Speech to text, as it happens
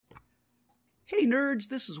Hey nerds,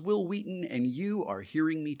 this is Will Wheaton, and you are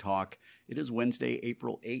hearing me talk. It is Wednesday,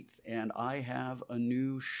 April 8th, and I have a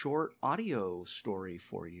new short audio story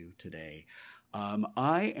for you today.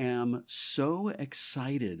 I am so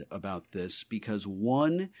excited about this because,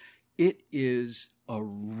 one, it is a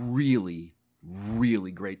really,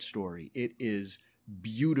 really great story. It is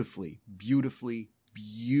beautifully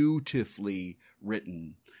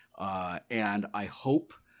written, and I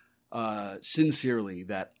hope sincerely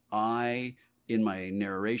that I, in my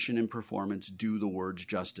narration and performance, do the words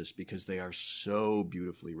justice because they are so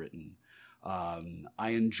beautifully written.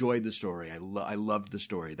 I enjoyed the story. I loved the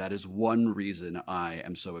story. That is one reason I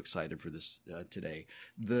am so excited for this today.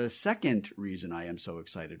 The second reason I am so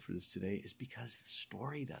excited for this today is because the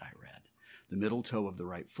story that I read, The Middle Toe of the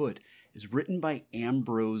Right Foot, is written by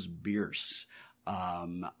Ambrose Bierce.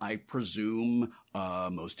 I presume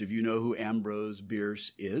most of you know who Ambrose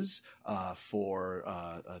Bierce is. For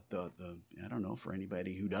I don't know, for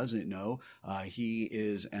anybody who doesn't know, he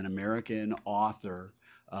is an American author.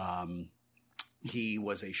 He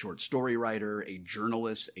was a short story writer, a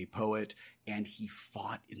journalist, a poet, and he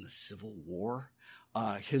fought in the Civil War.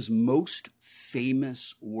 His most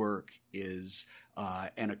famous work is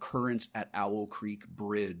an occurrence at Owl Creek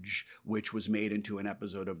Bridge, which was made into an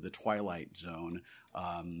episode of The Twilight Zone.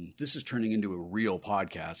 This is turning into a real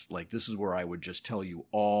podcast. Like, this is where I would just tell you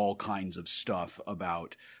all kinds of stuff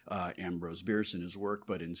about Ambrose Bierce and his work,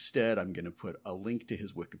 but instead I'm going to put a link to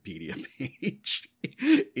his Wikipedia page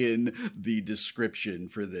in the description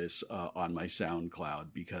for this on my SoundCloud,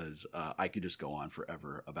 because I could just go on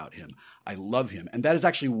forever about him. I love him. And that is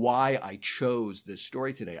actually why I chose this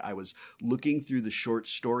story today. I was looking through the short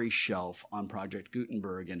story shelf on Project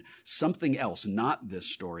Gutenberg, and something else, not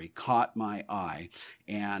this story, caught my eye.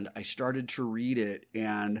 And I started to read it,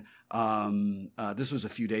 and this was a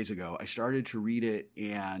few days ago. I started to read it,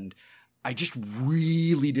 and I just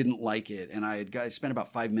really didn't like it. And I spent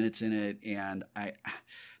about 5 minutes in it, and I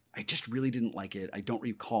just really didn't like it. I don't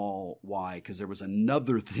recall why, because there was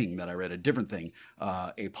another thing that I read, a different thing,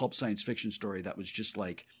 a pulp science fiction story that was just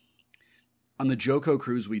like, on the Joko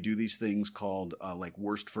cruise, we do these things called like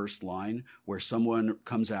worst first line, where someone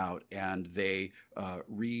comes out and they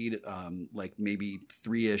read like maybe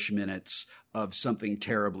 3-ish minutes of something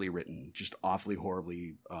terribly written, just awfully,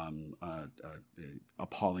 horribly,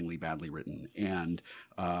 appallingly badly written. And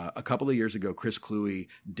a couple of years ago, Chris Kluwe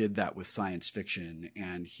did that with science fiction,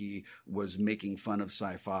 and he was making fun of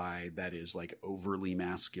sci-fi that is like overly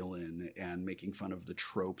masculine and making fun of the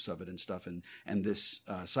tropes of it and stuff. And this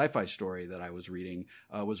sci-fi story that I was reading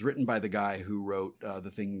was written by the guy who wrote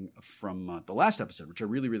the thing from the last episode, which I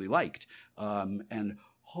really, really liked. And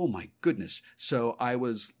oh my goodness. So I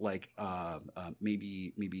was like,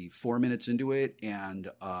 maybe 4 minutes into it. And,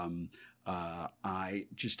 I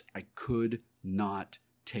could not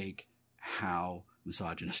take how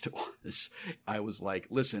misogynist it was. I was like,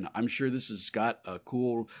 listen, I'm sure this has got a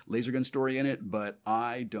cool laser gun story in it, but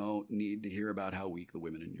I don't need to hear about how weak the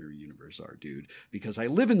women in your universe are, dude, because I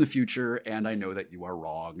live in the future and I know that you are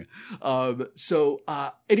wrong.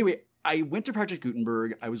 Anyway, I went to Project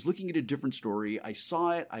Gutenberg. I was looking at a different story. I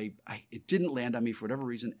saw it. It didn't land on me for whatever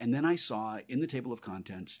reason. And then I saw in the table of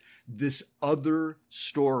contents this other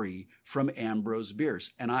story from Ambrose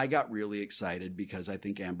Bierce. And I got really excited because I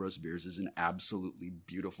think Ambrose Bierce is an absolutely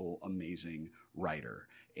beautiful, amazing writer.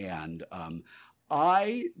 And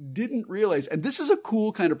I didn't realize, and this is a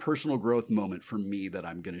cool kind of personal growth moment for me that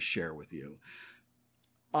I'm going to share with you.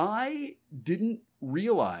 I didn't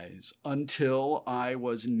realize until I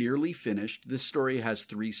was nearly finished. This story has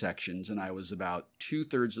 3 sections, and I was about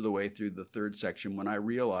 2/3 of the way through the 3rd section when I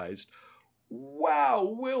realized,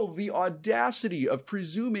 wow, Will, the audacity of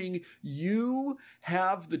presuming you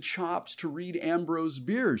have the chops to read Ambrose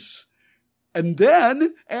Bierce. And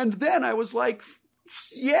then I was like,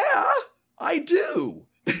 yeah, I do.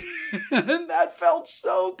 And that felt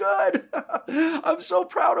so good. I'm so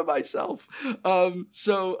proud of myself.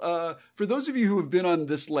 So for those of you who have been on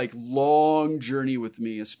this like long journey with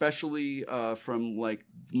me, especially from like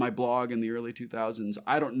my blog in the early 2000s,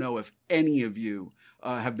 I don't know if any of you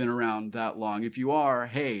have been around that long. If you are,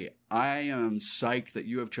 hey, I am psyched that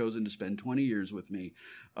you have chosen to spend 20 years with me.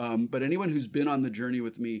 But anyone who's been on the journey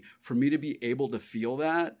with me, for me to be able to feel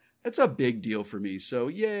that, it's a big deal for me. So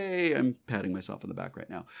yay, I'm patting myself on the back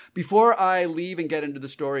right now. Before I leave and get into the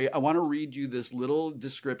story, I want to read you this little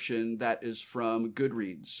description that is from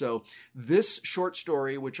Goodreads. So this short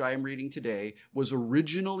story, which I am reading today, was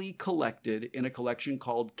originally collected in a collection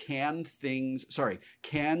called Can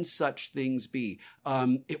Such Things Be?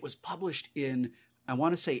 It was published in, I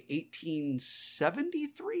want to say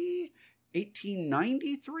 1873.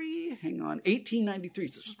 1893. Hang on, 1893.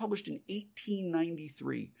 This was published in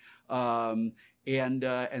 1893,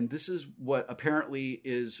 and this is what apparently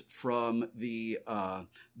is from the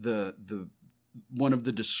one of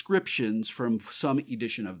the descriptions from some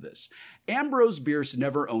edition of this. Ambrose Bierce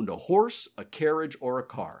never owned a horse, a carriage, or a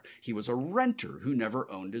car. He was a renter who never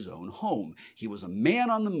owned his own home. He was a man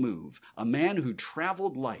on the move, a man who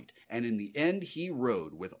traveled light, and in the end he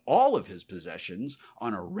rode with all of his possessions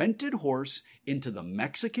on a rented horse into the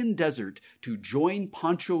Mexican desert to join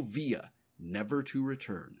Pancho Villa, never to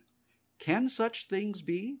return. Can such things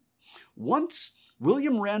be? Once,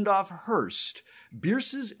 William Randolph Hearst,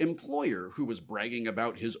 Bierce's employer, who was bragging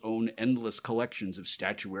about his own endless collections of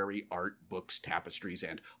statuary, art, books, tapestries,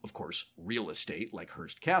 and, of course, real estate like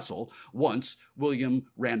Hearst Castle, once William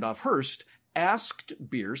Randolph Hearst asked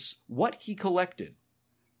Bierce what he collected.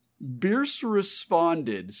 Bierce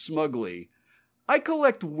responded smugly, "I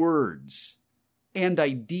collect words and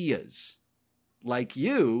ideas. Like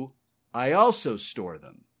you, I also store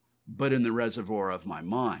them, but in the reservoir of my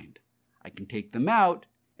mind. I can take them out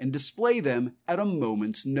and display them at a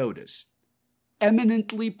moment's notice.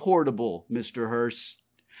 Eminently portable, Mr. Hearst,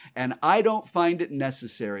 and I don't find it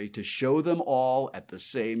necessary to show them all at the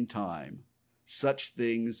same time. Such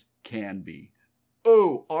things can be."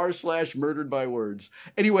 Oh, r/murdered by words.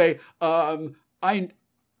 Anyway,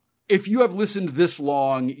 if you have listened this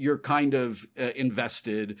long, you're kind of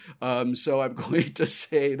invested. So I'm going to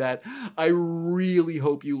say that I really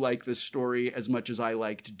hope you like this story as much as I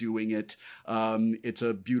liked doing it. It's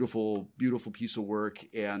a beautiful, beautiful piece of work,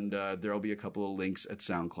 and there'll be a couple of links at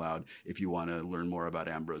SoundCloud if you want to learn more about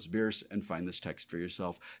Ambrose Bierce and find this text for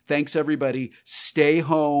yourself. Thanks, everybody. Stay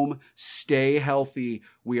home. Stay healthy.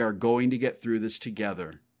 We are going to get through this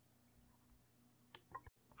together.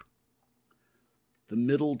 The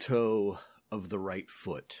Middle Toe of the Right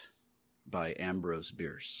Foot by Ambrose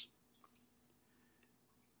Bierce.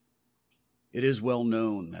 It is well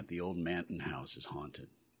known that the old Manton house is haunted.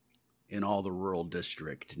 In all the rural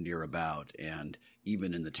district near about, and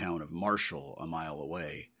even in the town of Marshall a mile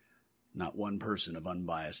away, not one person of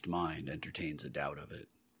unbiased mind entertains a doubt of it.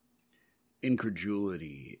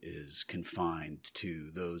 Incredulity is confined to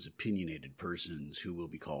those opinionated persons who will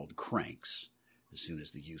be called cranks, as soon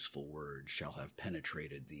as the useful word shall have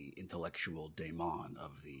penetrated the intellectual daemon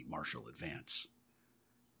of the Marshall advance.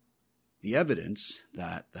 The evidence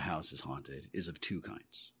that the house is haunted is of two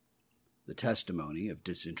kinds: the testimony of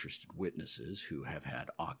disinterested witnesses who have had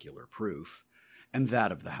ocular proof, and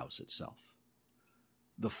that of the house itself.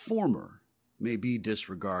 The former may be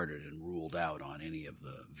disregarded and ruled out on any of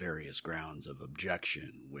the various grounds of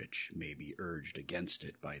objection which may be urged against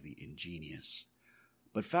it by the ingenious.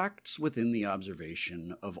 But facts within the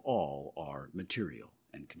observation of all are material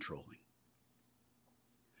and controlling.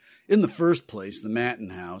 In the first place, the Manton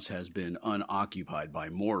house has been unoccupied by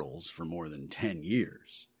mortals for more than 10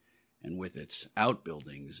 years, and with its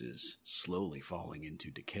outbuildings is slowly falling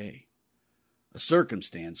into decay, a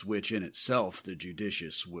circumstance which in itself the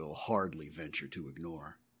judicious will hardly venture to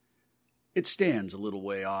ignore. It stands a little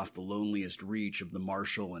way off the loneliest reach of the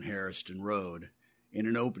Marshall and Harriston Road, in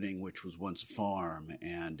an opening which was once a farm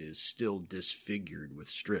and is still disfigured with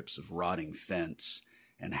strips of rotting fence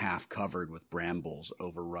and half covered with brambles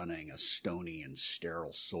overrunning a stony and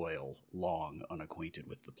sterile soil long unacquainted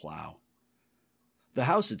with the plow. The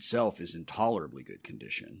house itself is in tolerably good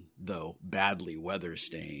condition, though badly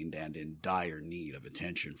weather-stained and in dire need of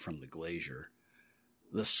attention from the glazier.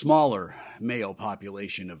 The smaller male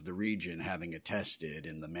population of the region having attested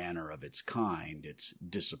in the manner of its kind its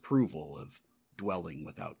disapproval of dwelling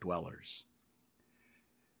without dwellers.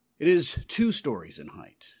 It is 2 stories in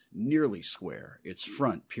height, nearly square, its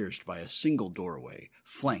front pierced by a single doorway,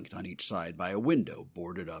 flanked on each side by a window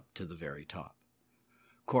boarded up to the very top.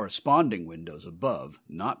 Corresponding windows above,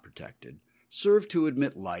 not protected, serve to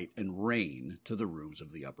admit light and rain to the rooms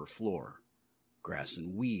of the upper floor. Grass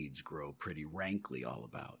and weeds grow pretty rankly all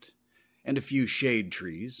about, and a few shade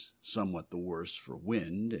trees, somewhat the worse for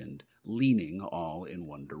wind and leaning all in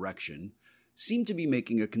one direction, seem to be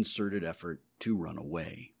making a concerted effort to run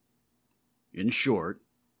away. In short,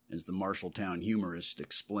 as the Marshalltown humorist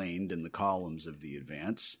explained in the columns of the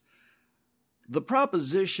Advance, the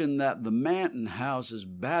proposition that the Manton house is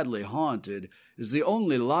badly haunted is the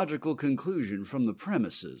only logical conclusion from the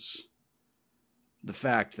premises. The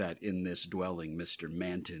fact that in this dwelling Mr.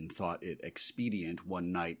 Manton thought it expedient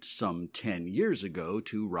one night some 10 years ago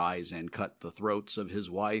to rise and cut the throats of his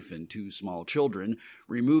wife and 2 small children,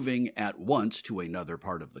 removing at once to another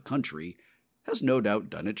part of the country, has no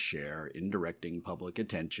doubt done its share in directing public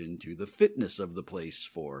attention to the fitness of the place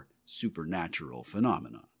for supernatural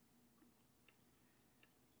phenomena.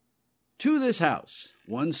 To this house,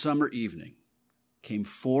 one summer evening, came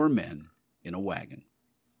 4 men in a wagon.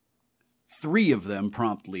 3 of them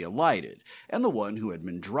promptly alighted, and the one who had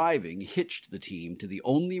been driving hitched the team to the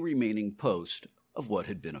only remaining post of what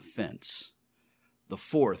had been a fence. The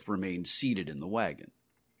 4th remained seated in the wagon.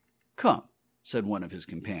 "Come," said one of his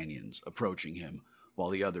companions, approaching him,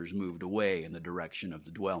 while the others moved away in the direction of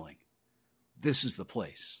the dwelling. "This is the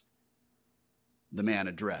place." The man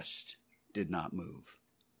addressed did not move.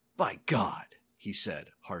 "By God," he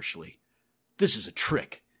said harshly, "this is a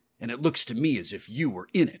trick, and it looks to me as if you were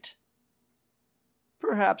in it."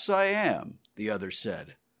 "Perhaps I am," the other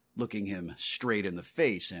said, looking him straight in the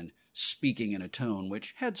face and speaking in a tone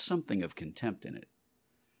which had something of contempt in it.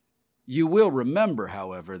 "You will remember,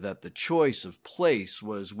 however, that the choice of place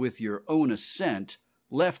was, with your own assent,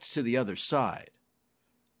 left to the other side.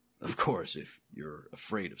 Of course, if you're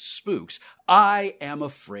afraid of spooks—" "I am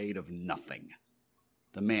afraid of nothing,"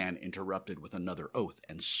 the man interrupted with another oath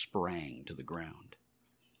and sprang to the ground.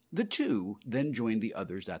 The 2 then joined the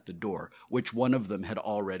others at the door, which one of them had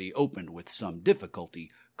already opened with some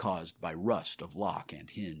difficulty caused by rust of lock and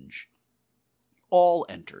hinge. All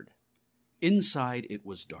entered. Inside it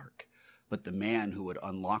was dark, but the man who had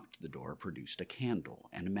unlocked the door produced a candle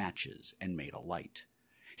and matches and made a light.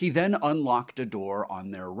 He then unlocked a door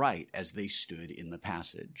on their right as they stood in the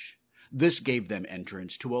passage. This gave them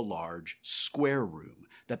entrance to a large, square room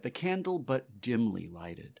that the candle but dimly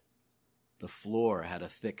lighted. The floor had a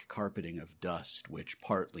thick carpeting of dust which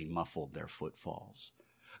partly muffled their footfalls.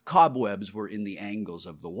 Cobwebs were in the angles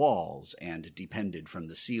of the walls and depended from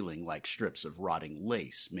the ceiling like strips of rotting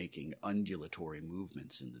lace, making undulatory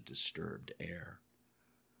movements in the disturbed air.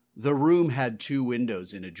 The room had 2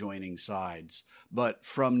 windows in adjoining sides, but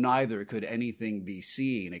from neither could anything be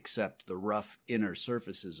seen except the rough inner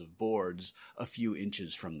surfaces of boards a few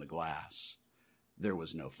inches from the glass. There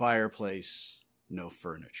was no fireplace, no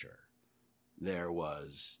furniture. There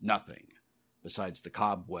was nothing besides the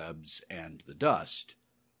cobwebs and the dust.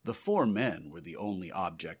 The 4 men were the only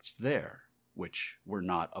objects there, which were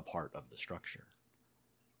not a part of the structure.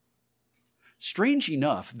 Strange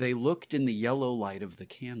enough, they looked in the yellow light of the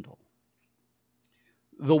candle.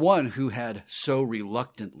 The one who had so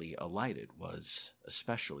reluctantly alighted was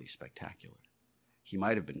especially spectacular. He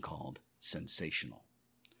might have been called sensational.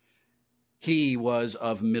 He was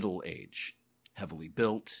of middle age, heavily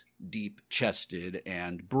built, deep-chested,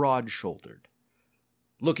 and broad-shouldered.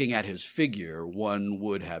 Looking at his figure, one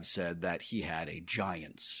would have said that he had a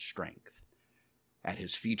giant's strength. At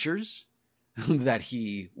his features, that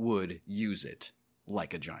he would use it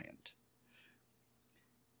like a giant.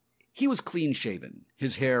 He was clean-shaven,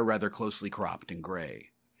 his hair rather closely cropped and gray.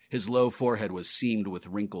 His low forehead was seamed with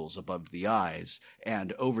wrinkles above the eyes,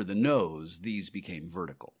 and over the nose these became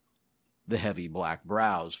vertical. The heavy black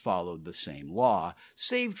brows followed the same law,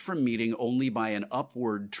 saved from meeting only by an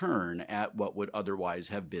upward turn at what would otherwise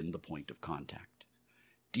have been the point of contact.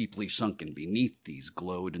 Deeply sunken beneath these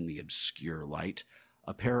glowed in the obscure light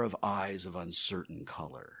a pair of eyes of uncertain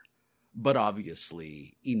color, but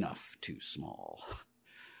obviously enough too small.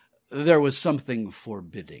 There was something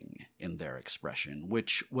forbidding in their expression,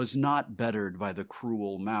 which was not bettered by the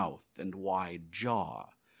cruel mouth and wide jaw.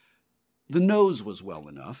 The nose was well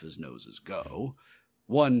enough, as noses go.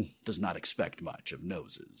 One does not expect much of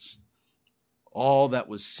noses. All that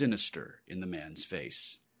was sinister in the man's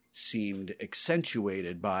face seemed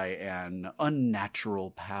accentuated by an unnatural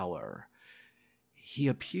pallor. He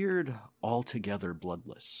appeared altogether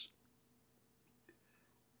bloodless.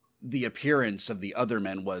 The appearance of the other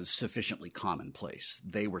men was sufficiently commonplace.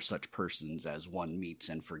 They were such persons as one meets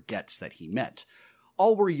and forgets that he met.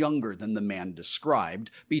 All were younger than the man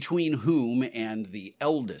described, between whom and the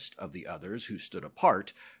eldest of the others, who stood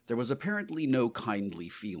apart, there was apparently no kindly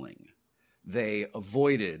feeling. They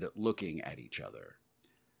avoided looking at each other.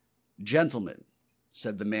 "Gentlemen,"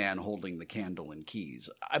 said the man holding the candle and keys,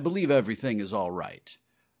 "I believe everything is all right.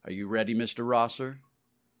 Are you ready, Mr. Rosser?"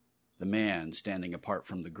 The man, standing apart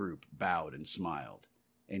from the group, bowed and smiled.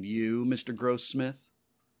 "And you, Mr. Grossmith?"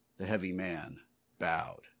 The heavy man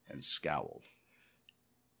bowed and scowled.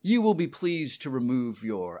 "You will be pleased to remove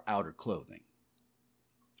your outer clothing."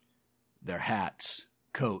 Their hats,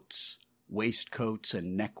 coats, waistcoats,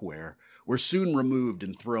 and neckwear were soon removed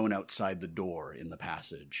and thrown outside the door in the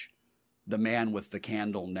passage. The man with the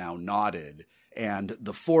candle now nodded, and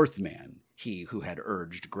the 4th man, he who had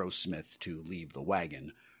urged Grossmith to leave the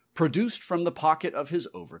wagon, produced from the pocket of his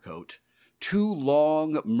overcoat 2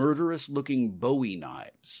 long, murderous-looking bowie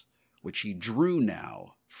knives, which he drew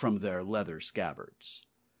now from their leather scabbards.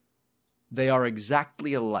 "They are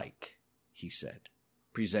exactly alike," he said,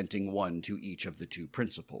 presenting one to each of the 2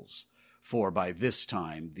 principals, for by this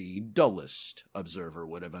time the dullest observer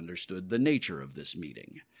would have understood the nature of this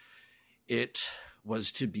meeting. It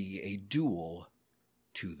was to be a duel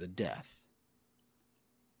to the death.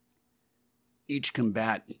 Each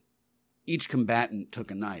combatant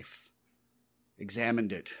took a knife,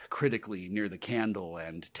 examined it critically near the candle,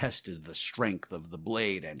 and tested the strength of the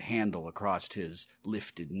blade and handle across his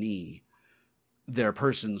lifted knee. Their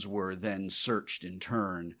persons were then searched in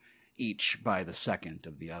turn, each by the second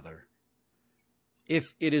of the other.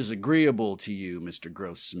 "If it is agreeable to you, Mr.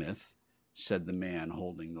 Grossmith," said the man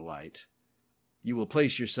holding the light, "you will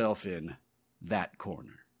place yourself in that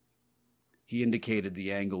corner." He indicated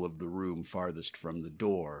the angle of the room farthest from the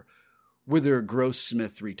door, whither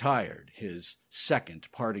Grossmith retired, his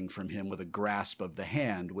second parting from him with a grasp of the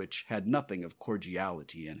hand which had nothing of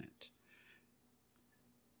cordiality in it.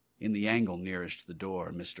 In the angle nearest the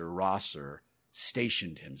door, Mr. Rosser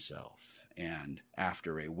stationed himself, and,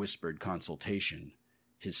 after a whispered consultation,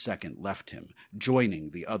 his second left him,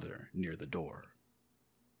 joining the other near the door.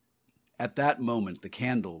 At that moment the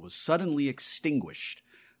candle was suddenly extinguished,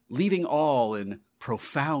 leaving all in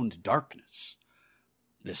profound darkness.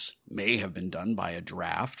 This may have been done by a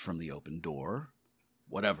draught from the open door.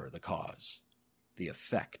 Whatever the cause, the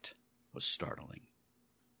effect was startling.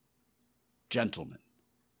 "Gentlemen,"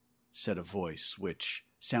 said a voice which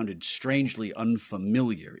sounded strangely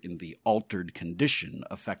unfamiliar in the altered condition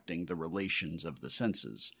affecting the relations of the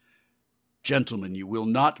senses. "Gentlemen, you will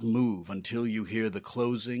not move until you hear the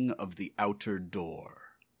closing of the outer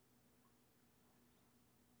door."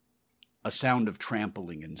 A sound of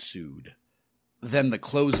trampling ensued. Then the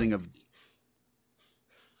closing of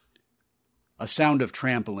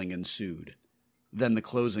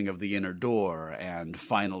the inner door, and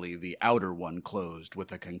finally the outer one closed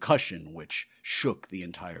with a concussion which shook the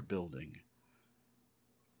entire building.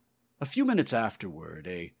 A few minutes afterward,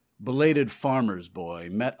 a belated farmer's boy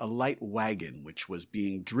met a light wagon which was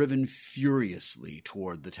being driven furiously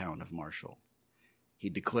toward the town of Marshall. He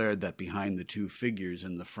declared that behind the two figures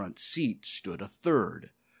in the front seat stood a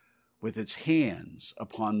third, with its hands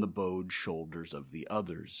upon the bowed shoulders of the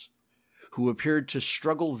others, who appeared to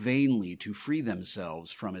struggle vainly to free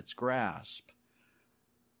themselves from its grasp.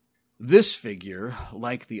 This figure,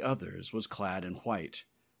 like the others, was clad in white,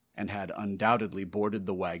 and had undoubtedly boarded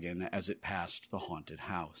the wagon as it passed the haunted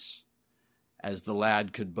house. As the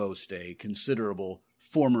lad could boast a considerable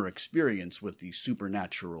former experience with the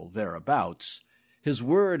supernatural thereabouts, his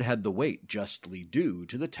word had the weight justly due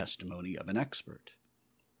to the testimony of an expert.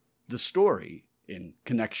 The story, in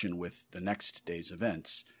connection with the next day's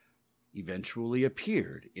events, eventually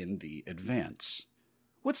appeared in the Advance,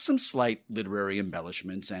 with some slight literary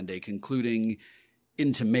embellishments and a concluding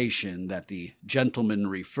intimation that the gentleman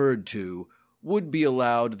referred to would be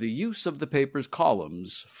allowed the use of the paper's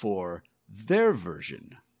columns for their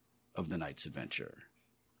version of the night's adventure.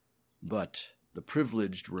 But the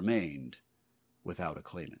privileged remained without a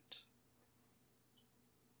claimant.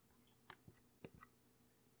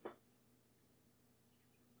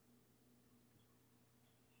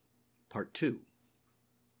 Part 2.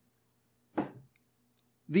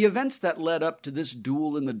 The events that led up to this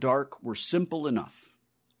duel in the dark were simple enough.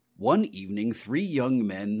 One evening, 3 young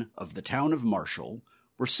men of the town of Marshall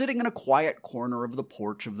were sitting in a quiet corner of the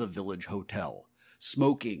porch of the village hotel,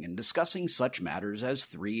 smoking and discussing such matters as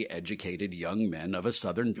 3 educated young men of a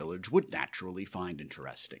southern village would naturally find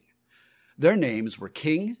interesting. Their names were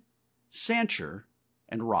King, Sancher,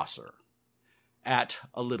 and Rosser. At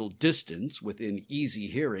a little distance, within easy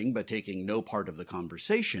hearing but taking no part of the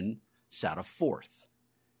conversation, sat a 4th.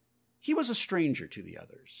 He was a stranger to the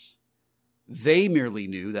others. They merely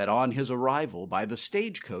knew that on his arrival by the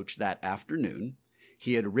stagecoach that afternoon,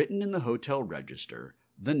 he had written in the hotel register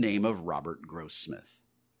the name of Robert Grossmith.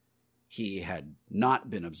 He had not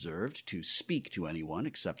been observed to speak to anyone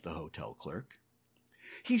except the hotel clerk.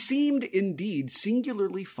 He seemed indeed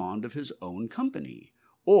singularly fond of his own company,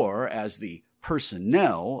 or, as the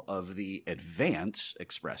personnel of the Advance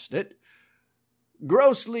expressed it,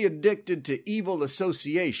 grossly addicted to evil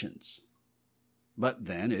associations. But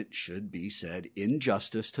then it should be said in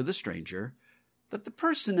justice to the stranger that the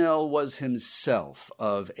personnel was himself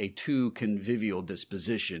of a too convivial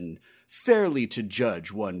disposition fairly to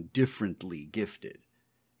judge one differently gifted,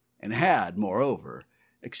 and had, moreover,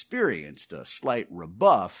 experienced a slight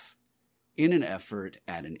rebuff in an effort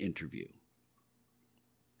at an interview.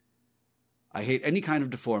 "I hate any kind of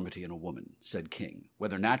deformity in a woman," said King,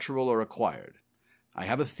 "whether natural or acquired. I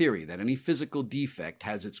have a theory that any physical defect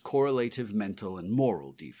has its correlative mental and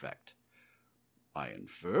moral defect." "I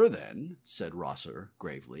infer, then," said Rosser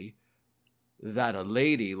gravely, that a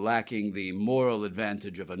lady lacking the moral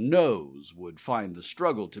advantage of a nose would find the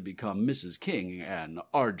struggle to become Mrs. King an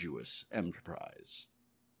arduous enterprise.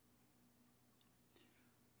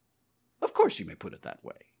 "Of course you may put it that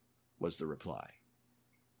way," was the reply.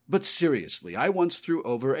 "But seriously, I once threw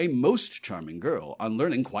over a most charming girl on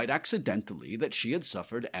learning quite accidentally that she had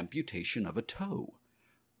suffered amputation of a toe.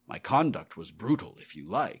 My conduct was brutal, if you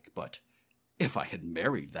like, but if I had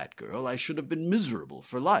married that girl, I should have been miserable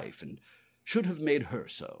for life, and should have made her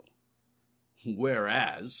so."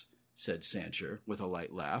 "Whereas," said Sancher, with a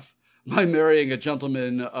light laugh, "by marrying a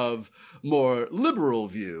gentleman of more liberal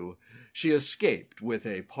view, she escaped with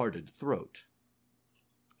a parted throat."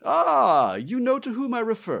 "Ah, you know to whom I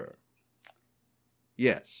refer."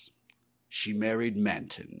 "Yes, she married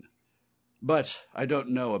Manton. But I don't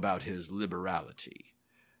know about his liberality.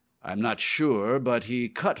 I'm not sure, but he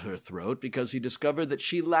cut her throat because he discovered that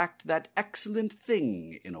she lacked that excellent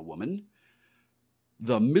thing in a woman,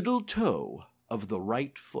 the middle toe of the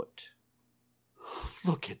right foot."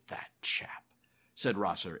 "Look at that chap," said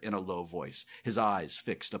Rosser in a low voice, his eyes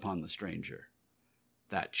fixed upon the stranger.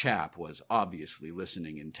 That chap was obviously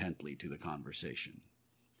listening intently to the conversation.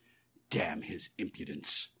 "Damn his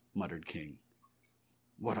impudence," muttered King.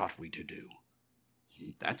 "What ought we to do?"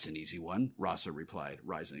 "That's an easy one," Rosser replied,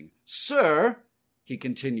 rising. "Sir," he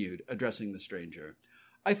continued, addressing the stranger,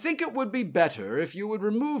 "I think it would be better if you would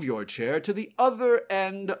remove your chair to the other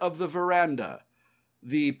end of the veranda.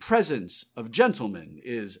 The presence of gentlemen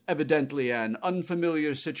is evidently an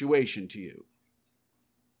unfamiliar situation to you."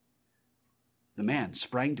 The man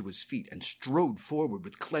sprang to his feet and strode forward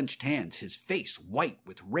with clenched hands, his face white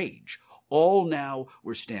with rage. All now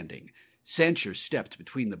were standing. Sancher stepped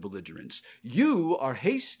between the belligerents. "You are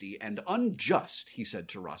hasty and unjust," he said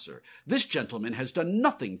to Rosser. "This gentleman has done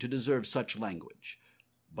nothing to deserve such language."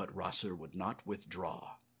 But Rosser would not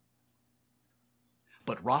withdraw.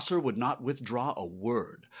 A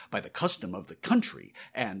word. By the custom of the country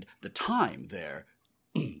and the time there...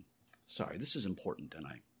 Sorry, this is important, and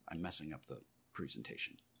I'm messing up the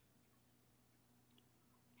presentation.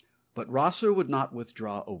 But Rosser would not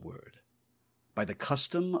withdraw a word. By the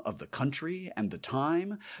custom of the country and the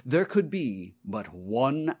time, there could be but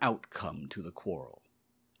one outcome to the quarrel.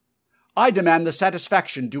 "I demand the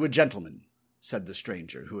satisfaction due a gentleman," said the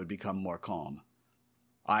stranger, who had become more calm.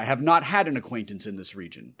 "I have not had an acquaintance in this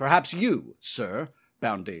region. Perhaps you, sir,"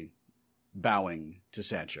 bowing to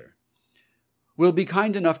Sancher, "will be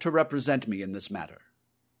kind enough to represent me in this matter."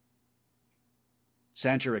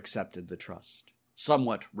 Sancher accepted the trust.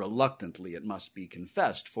 Somewhat reluctantly, it must be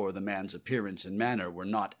confessed, for the man's appearance and manner were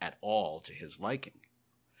not at all to his liking.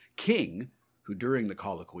 King, who during the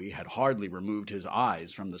colloquy had hardly removed his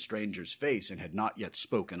eyes from the stranger's face and had not yet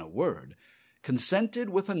spoken a word, consented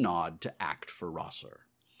with a nod to act for Rosser.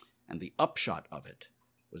 And the upshot of it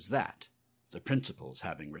was that, the principals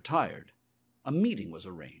having retired, a meeting was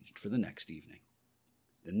arranged for the next evening.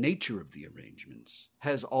 The nature of the arrangements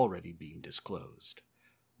has already been disclosed.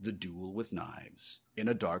 The duel with knives in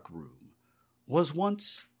a dark room was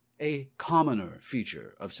once a commoner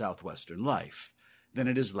feature of southwestern life than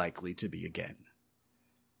it is likely to be again.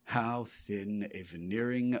 How thin a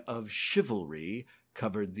veneering of chivalry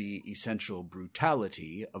covered the essential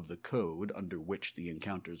brutality of the code under which the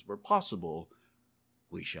encounters were possible,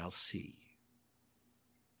 we shall see.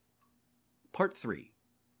 Part 3.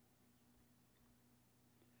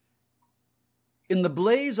 In the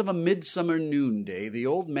blaze of a midsummer noonday, the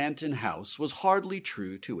old Manton house was hardly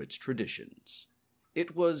true to its traditions.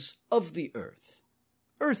 It was of the earth,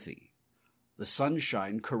 earthy. The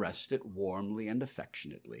sunshine caressed it warmly and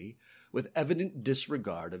affectionately, with evident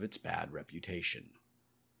disregard of its bad reputation.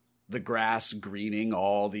 The grass greening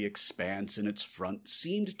all the expanse in its front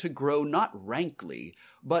seemed to grow not rankly,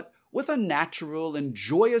 but with a natural and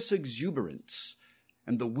joyous exuberance,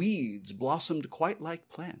 and the weeds blossomed quite like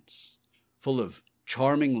plants, full of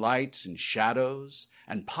charming lights and shadows,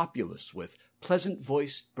 and populous with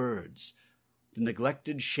pleasant-voiced birds. The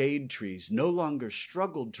neglected shade trees no longer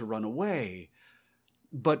struggled to run away,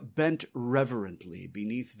 but bent reverently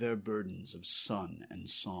beneath their burdens of sun and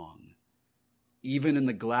song. Even in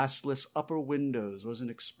the glassless upper windows was an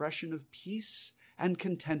expression of peace and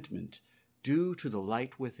contentment due to the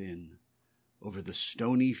light within. Over the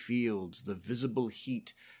stony fields the visible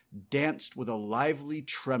heat danced with a lively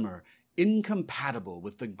tremor incompatible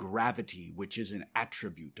with the gravity which is an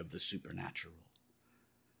attribute of the supernatural.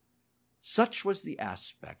 Such was the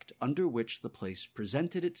aspect under which the place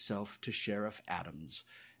presented itself to Sheriff Adams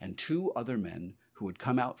and 2 other men who had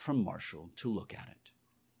come out from Marshall to look at it.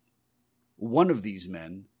 One of these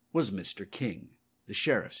men was Mr. King, the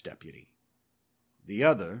sheriff's deputy. The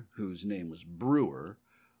other, whose name was Brewer,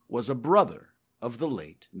 was a brother of the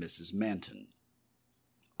late Mrs. Manton.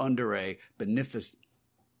 Under a beneficent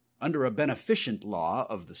law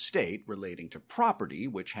of the state relating to property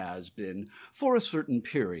which has been for a certain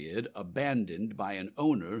period abandoned by an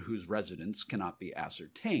owner whose residence cannot be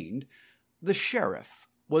ascertained, the sheriff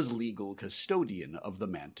was legal custodian of the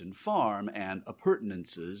Manton farm and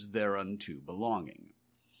appurtenances thereunto belonging.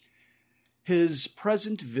 His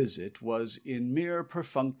present visit was in mere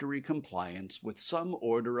perfunctory compliance with some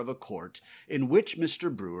order of a court in which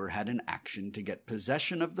Mr. Brewer had an action to get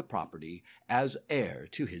possession of the property as heir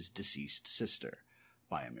to his deceased sister.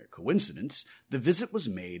 By a mere coincidence, the visit was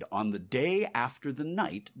made on the day after the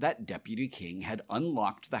night that Deputy King had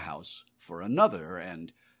unlocked the house for another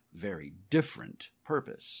and very different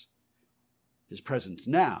purpose. His presence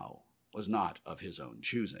now was not of his own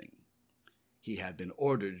choosing. He had been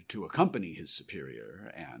ordered to accompany his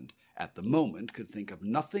superior, and at the moment could think of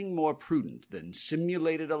nothing more prudent than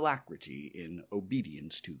simulated alacrity in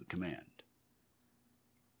obedience to the command.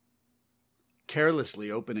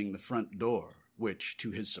 Carelessly opening the front door, which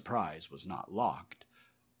to his surprise was not locked,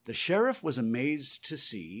 the sheriff was amazed to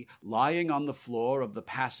see, lying on the floor of the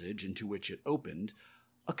passage into which it opened,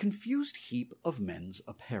 a confused heap of men's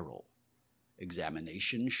apparel.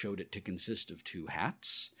 Examination showed it to consist of 2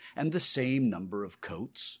 hats and the same number of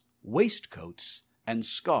coats, waistcoats, and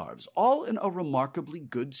scarves, all in a remarkably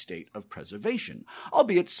good state of preservation,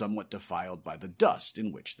 albeit somewhat defiled by the dust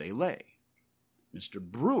in which they lay. Mr.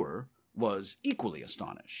 Brewer was equally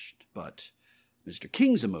astonished, but Mr.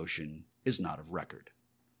 King's emotion is not of record.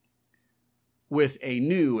 With a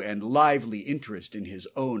new and lively interest in his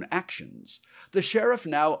own actions, the sheriff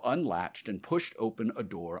now unlatched and pushed open a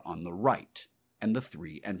door on the right, and the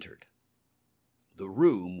 3 entered. The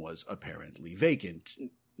room was apparently vacant.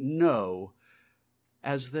 No,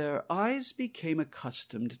 as their eyes became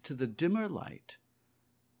accustomed to the dimmer light,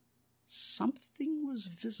 something was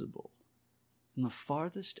visible in the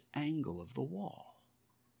farthest angle of the wall.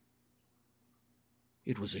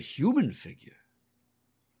 It was a human figure,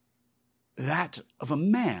 that of a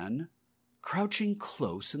man crouching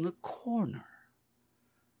close in the corner.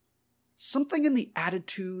 Something in the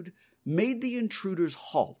attitude made the intruders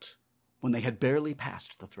halt when they had barely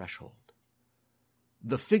passed the threshold.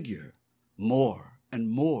 The figure more and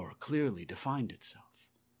more clearly defined itself.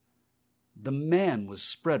 The man was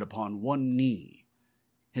spread upon one knee,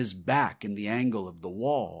 his back in the angle of the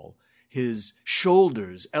wall, his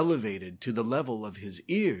shoulders elevated to the level of his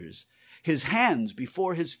ears, his hands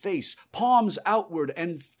before his face, palms outward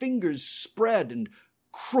and fingers spread and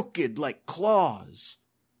crooked like claws.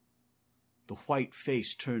 The white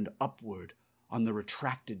face turned upward on the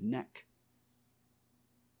retracted neck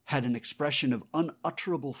had an expression of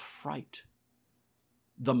unutterable fright.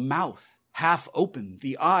 The mouth half open,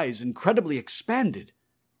 the eyes incredibly expanded.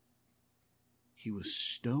 He was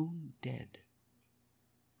stone dead,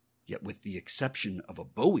 yet with the exception of a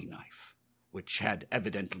bowie knife, which had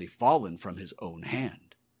evidently fallen from his own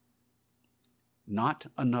hand, not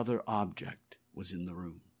another object was in the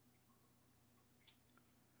room.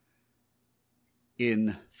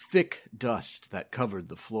 In thick dust that covered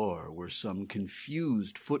the floor were some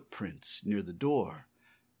confused footprints near the door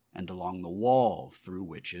and along the wall through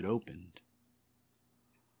which it opened.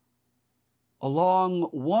 Along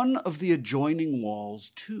one of the adjoining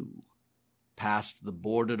walls, too, past the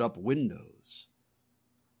boarded-up windows,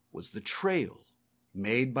 was the trail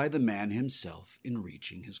made by the man himself in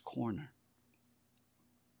reaching his corner.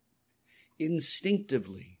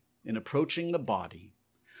 Instinctively, in approaching the body,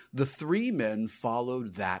 the 3 men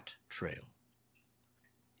followed that trail.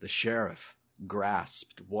 The sheriff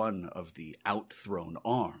grasped one of the out-thrown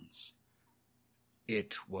arms.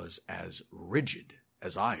 It was as rigid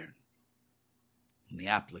as iron, and the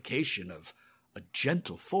application of a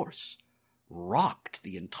gentle force rocked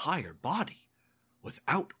the entire body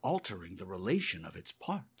without altering the relation of its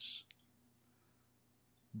parts.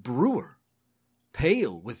 Brewer,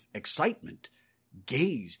 pale with excitement,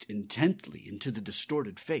 gazed intently into the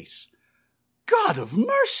distorted face. "God of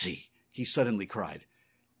mercy!" he suddenly cried.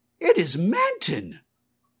 "It is Manton!"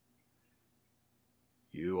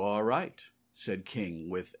 "You are right," said King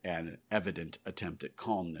with an evident attempt at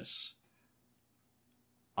calmness.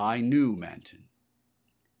 "I knew Manton.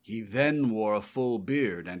 He then wore a full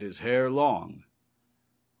beard and his hair long.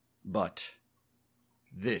 But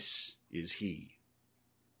this is he."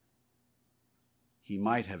 He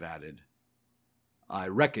might have added, "I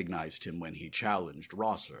recognized him when he challenged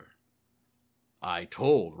Rosser. I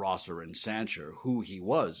told Rosser and Sancher who he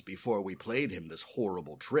was before we played him this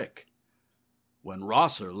horrible trick. when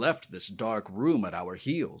Rosser left this dark room at our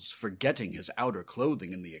heels, forgetting his outer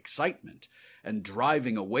clothing in the excitement, and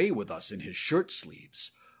driving away with us in his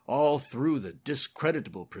shirt-sleeves, all through the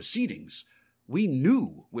discreditable proceedings, we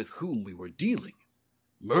knew with whom we were dealing,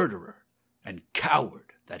 murderer and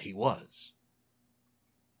coward that he was.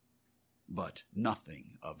 But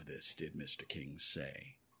nothing of this did Mr. King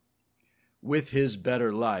say. With his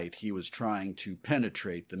better light, he was trying to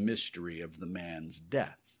penetrate the mystery of the man's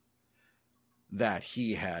death. That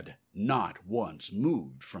he had not once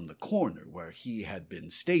moved from the corner where he had been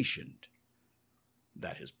stationed.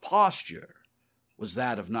 That his posture was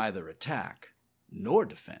that of neither attack nor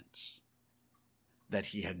defense. That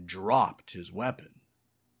he had dropped his weapon.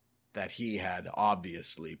 That he had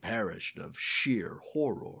obviously perished of sheer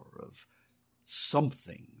horror, of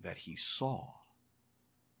something that he saw.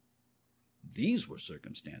 These were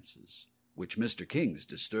circumstances which Mr. King's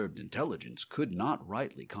disturbed intelligence could not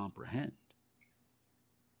rightly comprehend.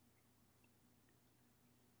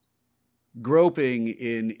 Groping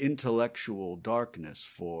in intellectual darkness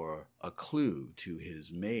for a clue to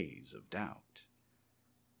his maze of doubt,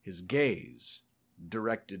 his gaze,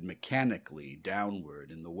 directed mechanically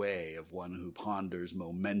downward in the way of one who ponders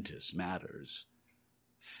momentous matters,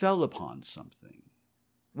 fell upon something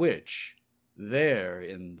which, there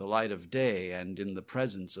in the light of day and in the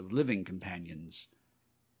presence of living companions,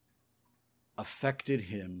 affected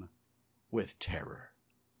him with terror.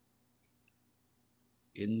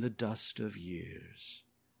 In the dust of years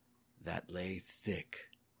that lay thick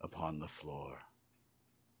upon the floor,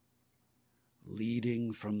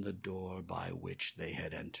 leading from the door by which they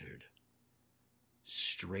had entered,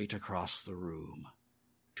 straight across the room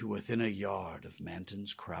to within a yard of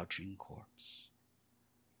Manton's crouching corpse,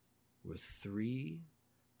 were 3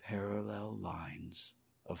 parallel lines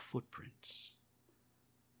of footprints.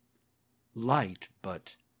 Light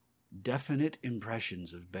but definite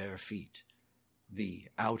impressions of bare feet, the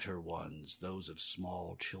outer ones those of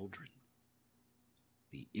small children,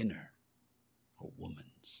 the inner a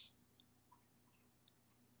woman's.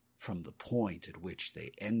 From the point at which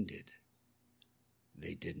they ended,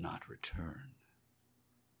 they did not return.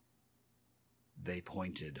 They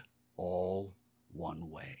pointed all one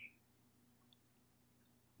way.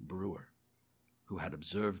 Brewer, who had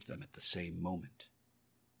observed them at the same moment,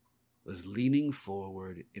 was leaning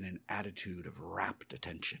forward in an attitude of rapt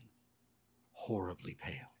attention, horribly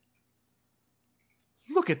pale.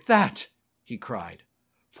 "Look at that!" he cried,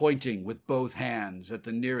 pointing with both hands at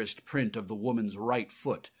the nearest print of the woman's right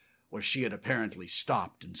foot, where she had apparently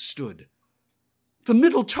stopped and stood. "The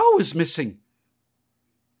middle toe is missing!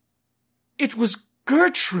 It was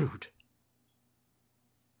Gertrude!"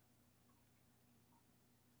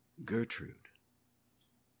 Gertrude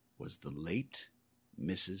was the late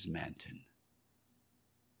Mrs. Manton,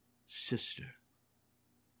 sister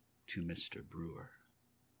to Mr. Brewer.